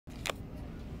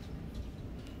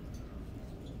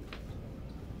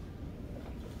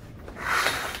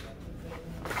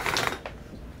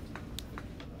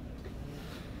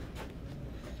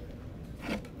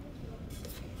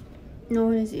No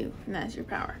one is you, and that's your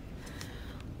power.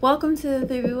 Welcome to the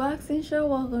 3B Waxing Show.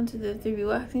 Welcome to the 3B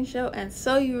Waxing Show. And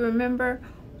so you remember,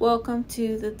 welcome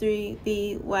to the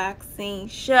 3B Waxing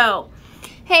Show.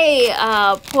 Hey,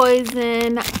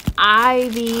 Poison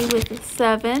Ivy with a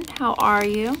 7. How are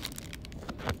you?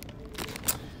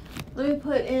 Let me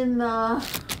put in the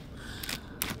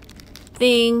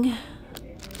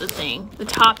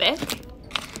topic.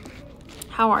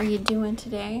 How are you doing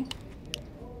today?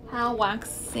 How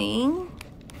waxing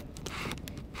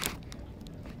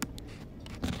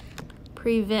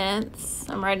prevents,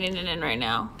 I'm writing it in right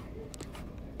now,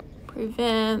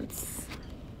 prevents,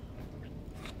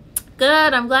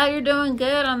 good, I'm glad you're doing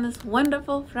good on this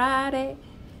wonderful Friday,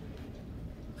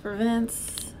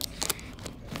 prevents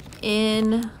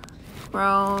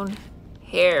ingrown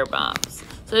hair bumps.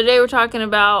 So today we're talking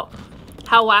about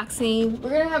how waxing, we're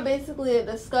going to have basically a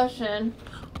discussion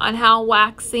on how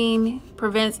waxing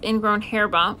prevents ingrown hair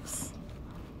bumps.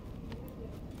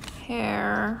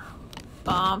 Hair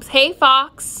bumps. Hey,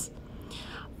 Fox.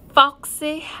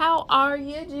 Foxy, how are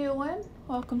you doing?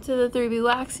 Welcome to the 3B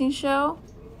Waxing Show.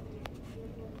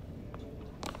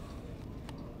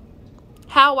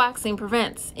 How waxing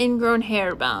prevents ingrown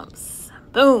hair bumps.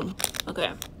 Boom.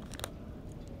 Okay.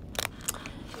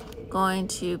 Going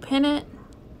to pin it.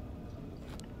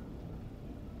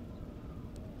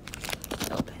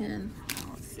 Pin.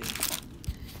 Let's see.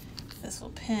 This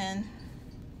will pin.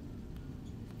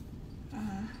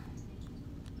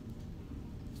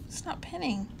 It's not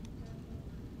pinning.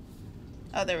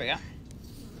 Oh, there we go.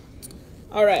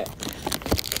 All right.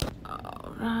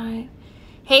 All right.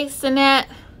 Hey, Sinette.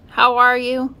 How are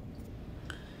you?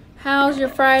 How's your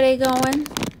Friday going?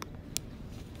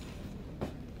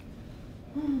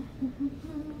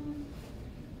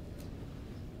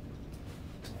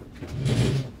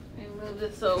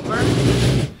 This over.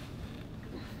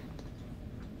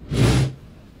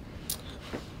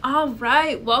 All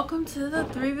right, welcome to the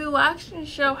 3B Waxing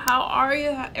Show. How are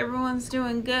you? Everyone's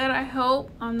doing good, I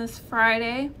hope, on this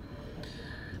Friday.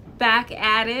 Back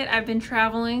at it. I've been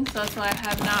traveling, so that's why I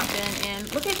have not been in.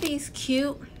 Look at these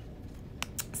cute.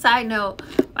 Side note,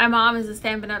 my mom is a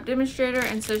Stampin' Up! Demonstrator,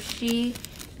 and so she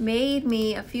made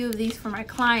me a few of these for my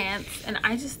clients, and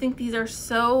I just think these are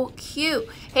so cute.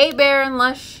 Hey, Bear and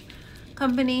Lush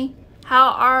Company,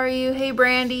 how are you? Hey,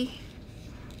 Brandy.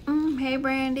 Hey,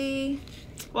 Brandy.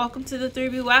 Welcome to the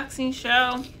 3B Waxing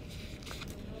Show.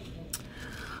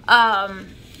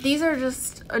 These are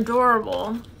just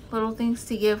adorable little things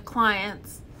to give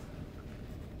clients.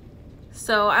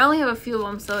 So I only have a few of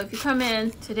them. So if you come in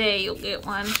today, you'll get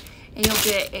one, and you'll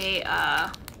get a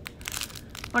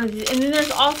one of these. And then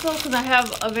there's also, because I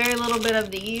have a very little bit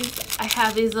of these, I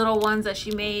have these little ones that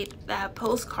she made that have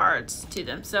postcards to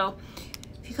them. So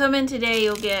if you come in today,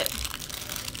 you'll get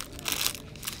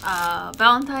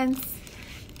Valentine's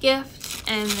gift,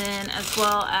 and then as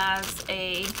well as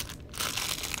a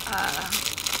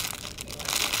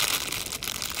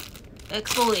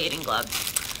exfoliating glove.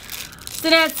 So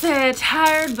that's it.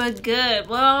 Tired but good.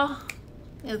 Well,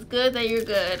 it's good that you're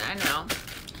good. I know.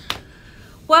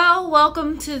 Well,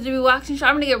 welcome to the Waxing Show.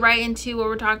 I'm gonna get right into what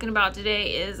we're talking about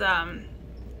today. Is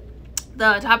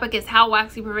the topic is how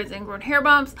waxing prevents ingrown hair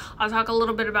bumps. I'll talk a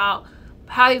little bit about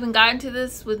how I even got into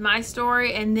this with my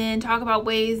story, and then talk about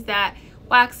ways that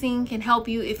waxing can help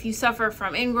you if you suffer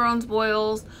from ingrowns,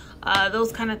 boils,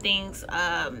 those kind of things.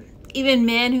 Even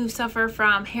men who suffer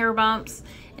from hair bumps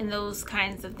and those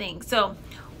kinds of things. So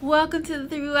welcome to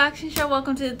the 3B Waxing Show.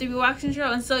 Welcome to the 3B Waxing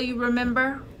Show. And so you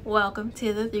remember, welcome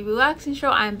to the 3B Waxing Show.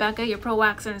 I'm Becca, your pro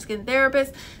waxer and skin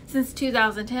therapist. Since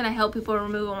 2010, I help people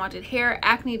remove unwanted hair,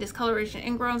 acne, discoloration,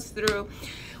 ingrowns through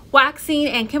waxing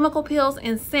and chemical peels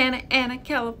in Santa Ana,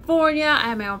 California. I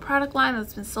have my own product line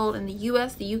that's been sold in the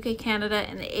US, the UK, Canada,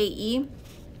 and the AE.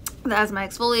 That has my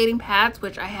exfoliating pads,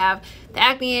 which I have the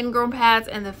acne ingrown pads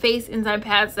and the face enzyme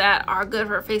pads that are good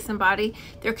for face and body.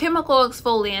 They're chemical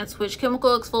exfoliants, which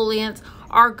chemical exfoliants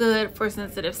are good for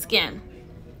sensitive skin.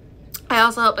 I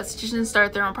also help estheticians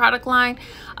start their own product line,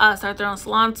 start their own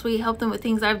salon suite, help them with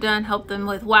things I've done, help them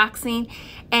with waxing.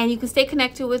 And you can stay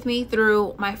connected with me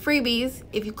through my freebies.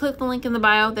 If you click the link in the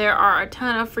bio, there are a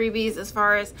ton of freebies as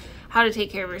far as how to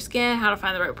take care of your skin, how to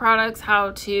find the right products,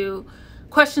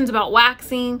 questions about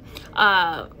waxing,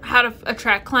 how to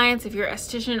attract clients if you're an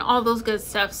esthetician, all those good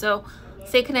stuff. So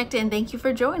stay connected, and thank you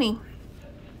for joining.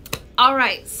 All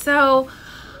right, so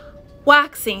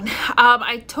waxing.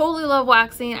 I totally love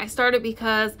waxing. I started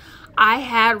because I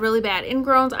had really bad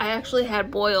ingrowns. I actually had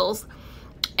boils,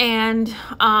 and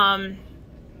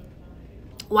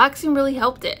waxing really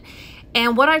helped it.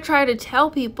 And what I try to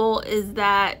tell people is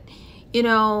that, you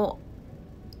know,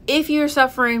 if you're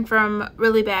suffering from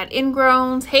really bad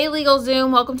ingrowns, hey Legal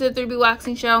Zoom, welcome to the 3B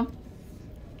Waxing Show.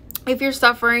 If you're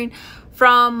suffering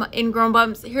from ingrown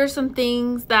bumps, here's some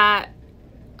things that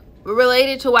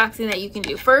related to waxing that you can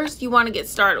do. First, you want to get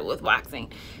started with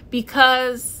waxing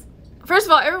because, first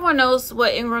of all, everyone knows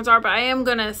what ingrowns are, but I am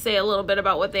going to say a little bit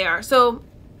about what they are. So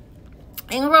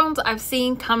ingrowns I've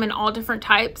seen come in all different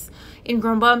types.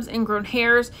 Ingrown bumps, ingrown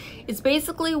hairs. It's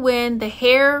basically when the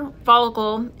hair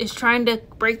follicle is trying to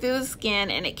break through the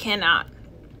skin and it cannot.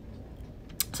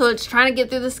 So it's trying to get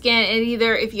through the skin, and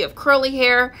either if you have curly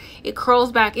hair, it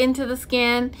curls back into the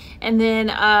skin and then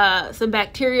some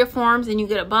bacteria forms and you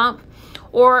get a bump,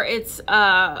 or it's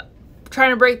trying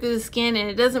to break through the skin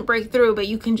and it doesn't break through, but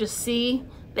you can just see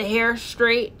the hair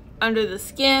straight under the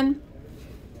skin.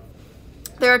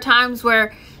 There are times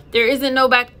where there's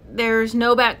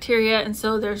no bacteria and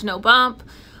so there's no bump,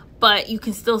 but you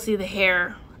can still see the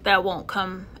hair that won't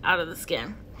come out of the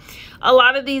skin. A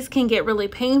lot of these can get really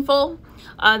painful.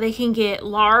 They can get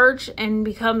large and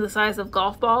become the size of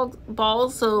golf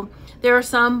balls. So there are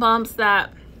some bumps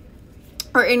that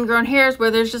are ingrown hairs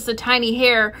where there's just a tiny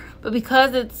hair, but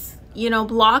because it's, you know,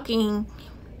 blocking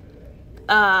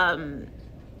air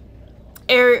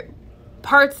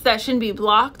parts that shouldn't be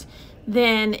blocked,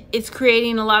 then it's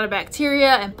creating a lot of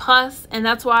bacteria and pus, and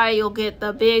that's why you'll get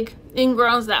the big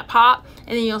ingrowns that pop,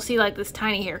 and then you'll see like this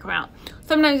tiny hair come out.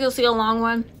 Sometimes you'll see a long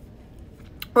one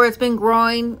where it's been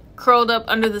growing, curled up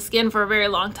under the skin for a very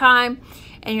long time,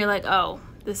 and you're like, oh,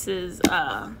 this is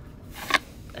an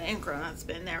ingrown that's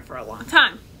been there for a long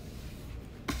time.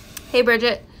 Hey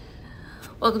Bridget,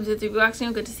 welcome to the 3B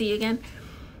Waxing. Good to see you again.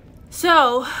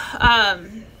 So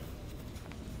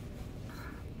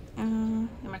am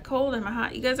I cold? Am I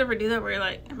hot? You guys ever do that where you're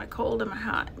like, am I cold? Am I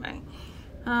hot? Am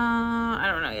I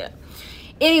don't know yet.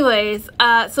 Anyways,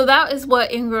 so that is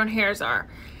what ingrown hairs are.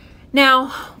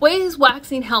 Now, ways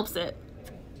waxing helps it.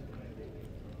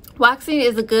 Waxing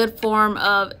is a good form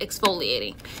of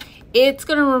exfoliating. It's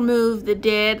going to remove the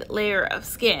dead layer of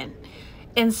skin.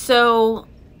 And so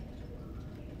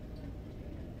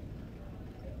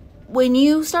when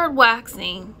you start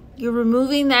waxing, you're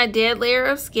removing that dead layer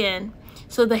of skin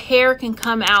so the hair can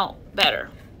come out better.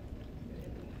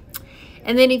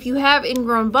 And then if you have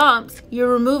ingrown bumps, you're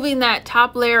removing that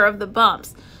top layer of the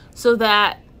bumps so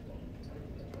that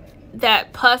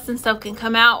pus and stuff can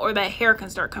come out, or that hair can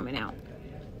start coming out.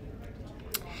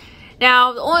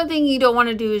 Now, the only thing you don't want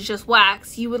to do is just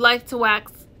wax. You would like to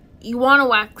wax, you want to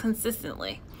wax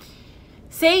consistently.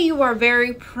 Say you are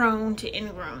very prone to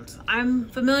ingrowns. I'm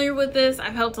familiar with this.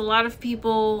 I've helped a lot of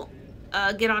people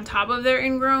get on top of their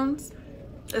ingrowns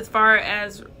as far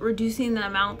as reducing the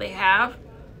amount they have.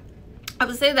 I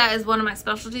would say that is one of my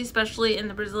specialties, especially in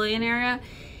the Brazilian area,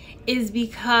 is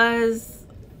because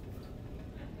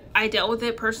I dealt with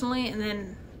it personally, and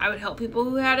then I would help people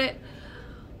who had it.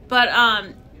 But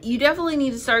you definitely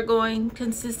need to start going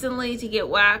consistently to get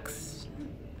waxed.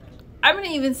 I'm gonna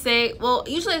even say, well,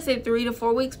 usually I say 3 to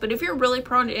 4 weeks, but if you're really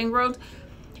prone to ingrowns,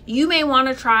 you may want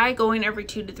to try going every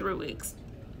 2 to 3 weeks.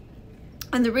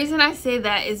 And the reason I say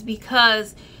that is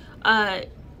because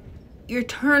your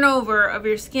turnover of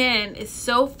your skin is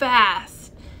so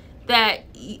fast that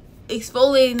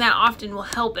exfoliating that often will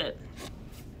help it.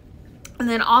 And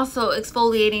then also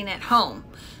exfoliating at home.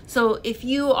 So if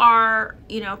you are,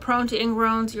 you know, prone to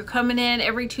ingrowns, you're coming in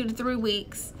every 2 to 3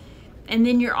 weeks, and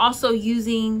then you're also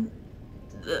using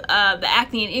the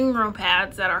acne and ingrown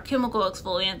pads that are chemical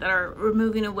exfoliant that are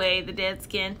removing away the dead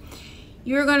skin,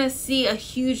 you're going to see a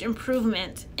huge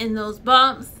improvement in those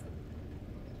bumps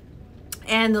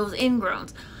and those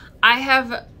ingrowns. I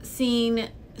have seen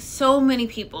so many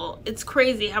people, it's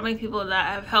crazy how many people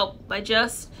that have helped by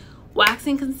just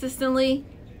waxing consistently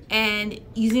and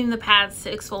using the pads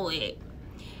to exfoliate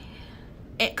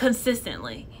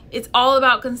consistently. It's all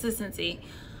about consistency.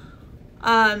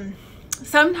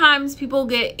 Sometimes people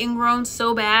get ingrowns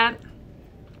so bad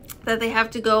that they have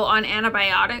to go on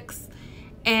antibiotics,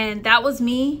 and that was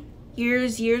me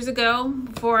years ago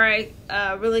before I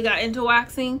really got into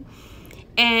waxing.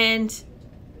 And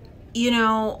you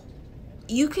know,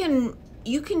 you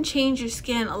can change your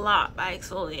skin a lot by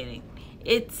exfoliating.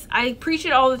 I preach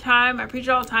it all the time.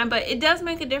 But it does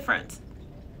make a difference.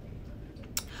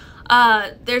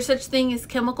 There's such thing as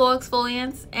chemical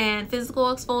exfoliants and physical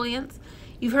exfoliants.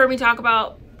 You've heard me talk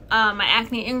about my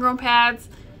acne ingrown pads.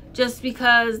 Just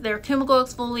because they're chemical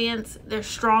exfoliants, they're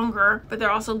stronger, but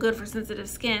they're also good for sensitive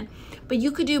skin. But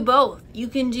you could do both. You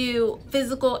can do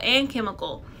physical and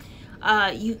chemical.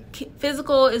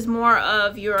 Physical is more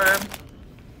of your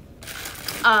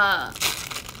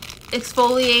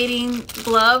exfoliating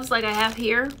gloves like I have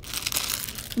here.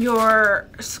 your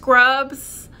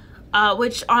scrubs,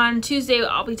 which on Tuesday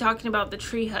I'll be talking about the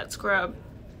Tree Hut scrub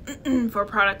for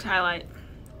product highlight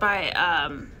by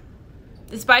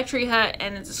it's by Tree Hut,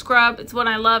 and it's a scrub. It's one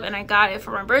I love, and I got it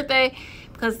for my birthday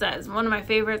because that is one of my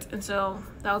favorites, and so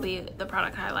that'll be the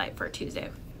product highlight for Tuesday.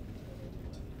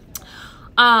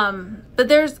 But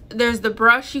there's the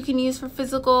brush you can use for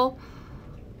physical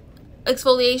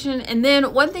exfoliation. And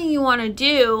then one thing you want to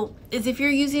do is, if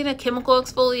you're using a chemical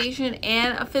exfoliation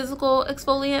and a physical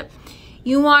exfoliant,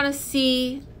 you want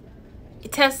to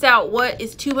test out what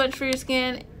is too much for your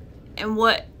skin and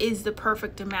what is the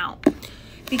perfect amount.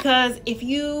 Because if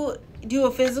you do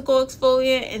a physical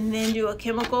exfoliant and then do a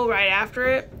chemical right after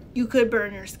it, you could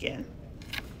burn your skin.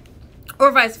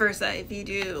 Or vice versa, if you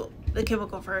do the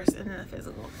chemical first and then the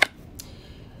physical.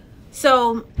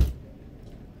 So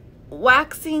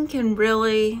waxing can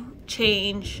really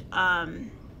change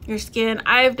your skin.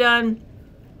 I've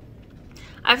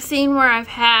seen where I've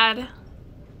had,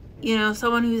 you know,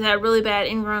 someone who's had really bad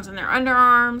ingrowns in their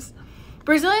underarms.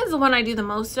 Brazilian is the one I do the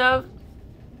most of.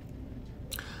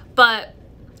 But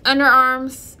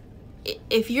underarms,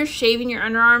 if you're shaving your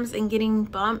underarms and getting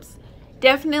bumps,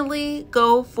 definitely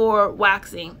go for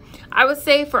waxing. I would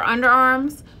say for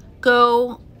underarms,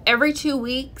 go every 2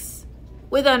 weeks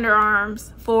with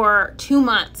underarms for 2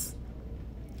 months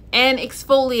and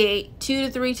exfoliate 2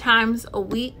 to 3 times a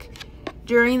week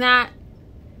during that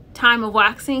time of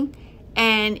waxing,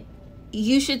 and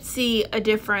you should see a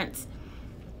difference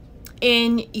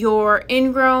in your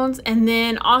ingrowns and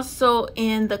then also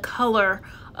in the color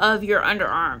of your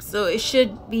underarms. So it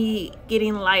should be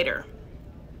getting lighter.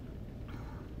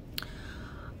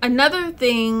 Another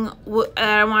thing that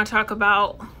I want to talk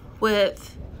about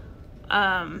with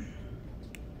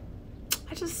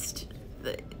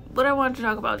what I wanted to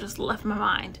talk about just left my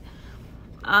mind.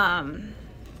 That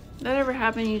ever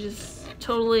happened? You just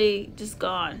totally just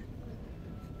gone.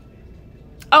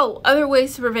 Oh, other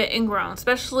ways to prevent ingrown,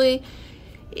 especially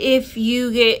if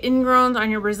you get ingrowns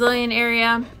on your Brazilian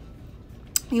area.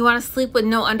 You want to sleep with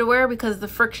no underwear because the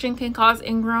friction can cause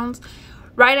ingrowns.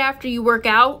 Right after you work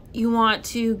out, you want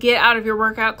to get out of your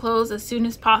workout clothes as soon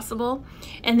as possible.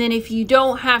 And then if you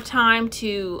don't have time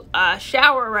to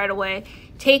shower right away,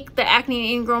 take the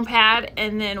acne ingrown pad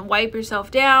and then wipe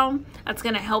yourself down. That's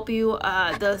going to help you.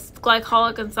 The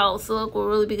glycolic and salicylic will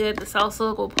really be good. The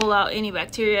salicylic will pull out any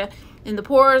bacteria in the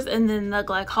pores, and then the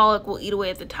glycolic will eat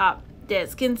away at the top dead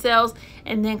skin cells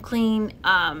and then clean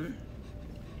out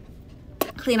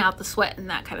the sweat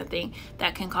and that kind of thing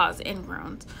that can cause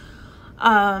ingrowns.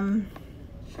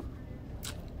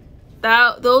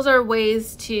 Those are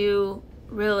ways to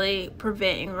really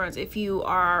prevent ingrowns if you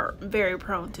are very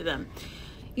prone to them.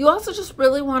 You also just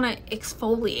really want to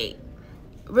exfoliate,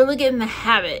 really get in the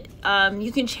habit.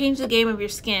 You can change the game of your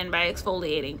skin by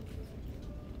exfoliating.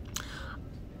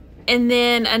 And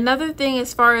then another thing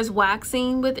as far as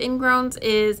waxing with ingrowns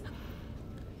is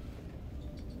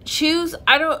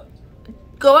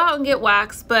go out and get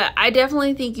wax, but I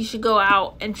definitely think you should go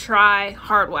out and try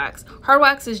hard wax. Hard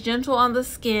wax is gentle on the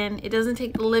skin. It doesn't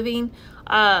take the living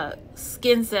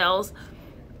skin cells.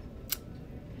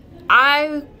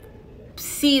 I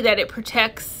see that it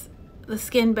protects the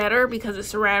skin better because it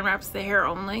saran wraps the hair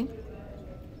only.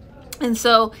 And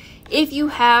so if you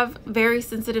have very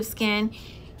sensitive skin,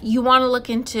 you want to look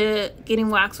into getting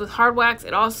wax with hard wax.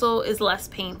 It also is less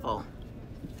painful.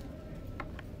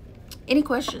 Any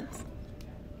questions?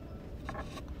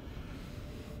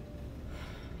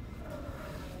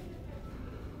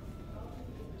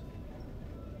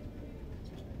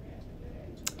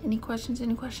 Any questions?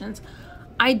 Any questions?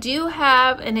 I do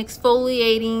have an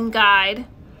exfoliating guide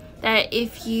that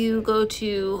if you go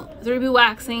to 3B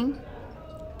Waxing,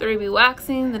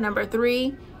 the number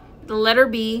 3, the letter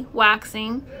B,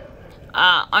 waxing,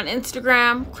 on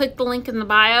Instagram, click the link in the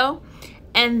bio,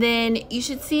 and then you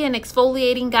should see an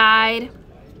exfoliating guide,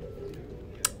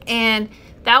 and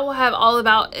that will have all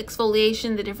about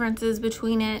exfoliation, the differences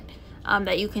between it,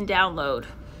 that you can download.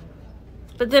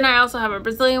 But then I also have a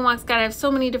Brazilian wax guide. I have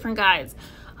so many different guides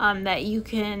that you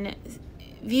can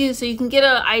view, so you can get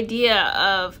an idea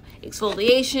of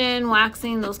exfoliation,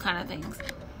 waxing, those kind of things.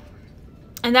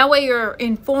 And that way you're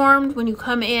informed when you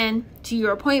come in to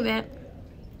your appointment,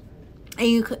 and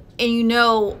you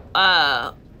know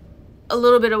a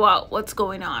little bit about what's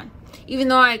going on. Even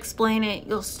though I explain it,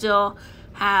 you'll still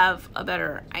have a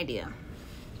better idea.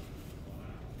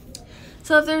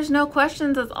 So if there's no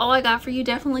questions, that's all I got for you.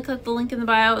 Definitely click the link in the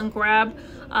bio and grab.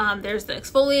 There's the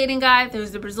exfoliating guide,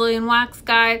 there's the Brazilian wax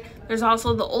guide, there's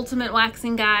also the ultimate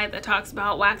waxing guide that talks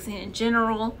about waxing in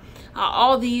general.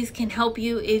 All these can help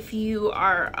you if you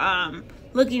are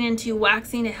looking into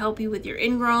waxing to help you with your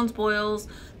ingrowns, boils,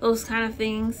 those kind of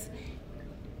things.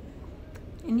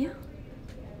 And yeah.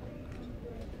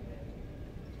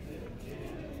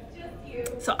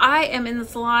 So I am in the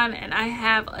salon and I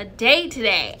have a day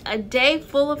today, a day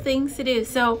full of things to do.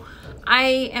 So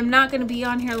I am not going to be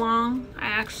on here long. I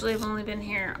actually have only been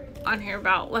on here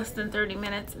about less than 30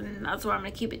 minutes, and that's where I'm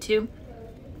going to keep it to.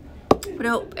 But I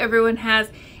hope everyone has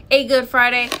a good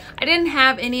Friday. I didn't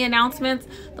have any announcements.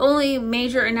 The only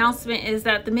major announcement is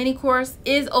that the mini course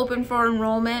is open for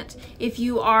enrollment if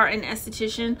you are an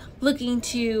esthetician looking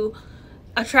to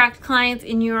attract clients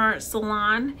in your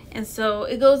salon. And so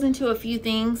it goes into a few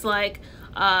things like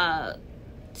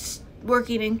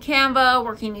working in Canva,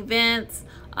 working events,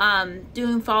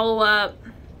 doing follow-up.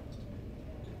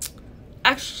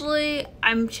 Actually,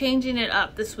 I'm changing it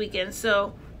up this weekend,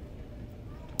 so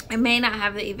I may not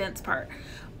have the events part,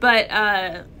 but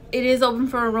it is open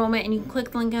for enrollment, and you can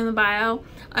click the link in the bio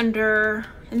and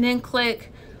then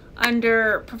click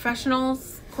under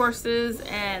professionals, courses,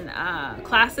 and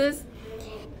classes.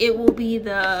 It will be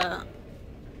the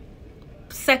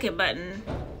second button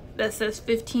that says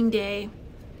 15-day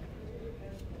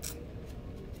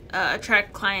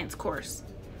attract clients course.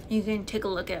 You can take a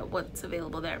look at what's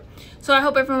available there. So I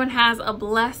hope everyone has a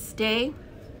blessed day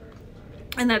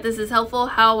and that this is helpful,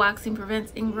 how waxing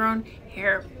prevents ingrown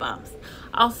hair bumps.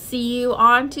 I'll see you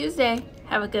on Tuesday.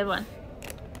 Have a good one.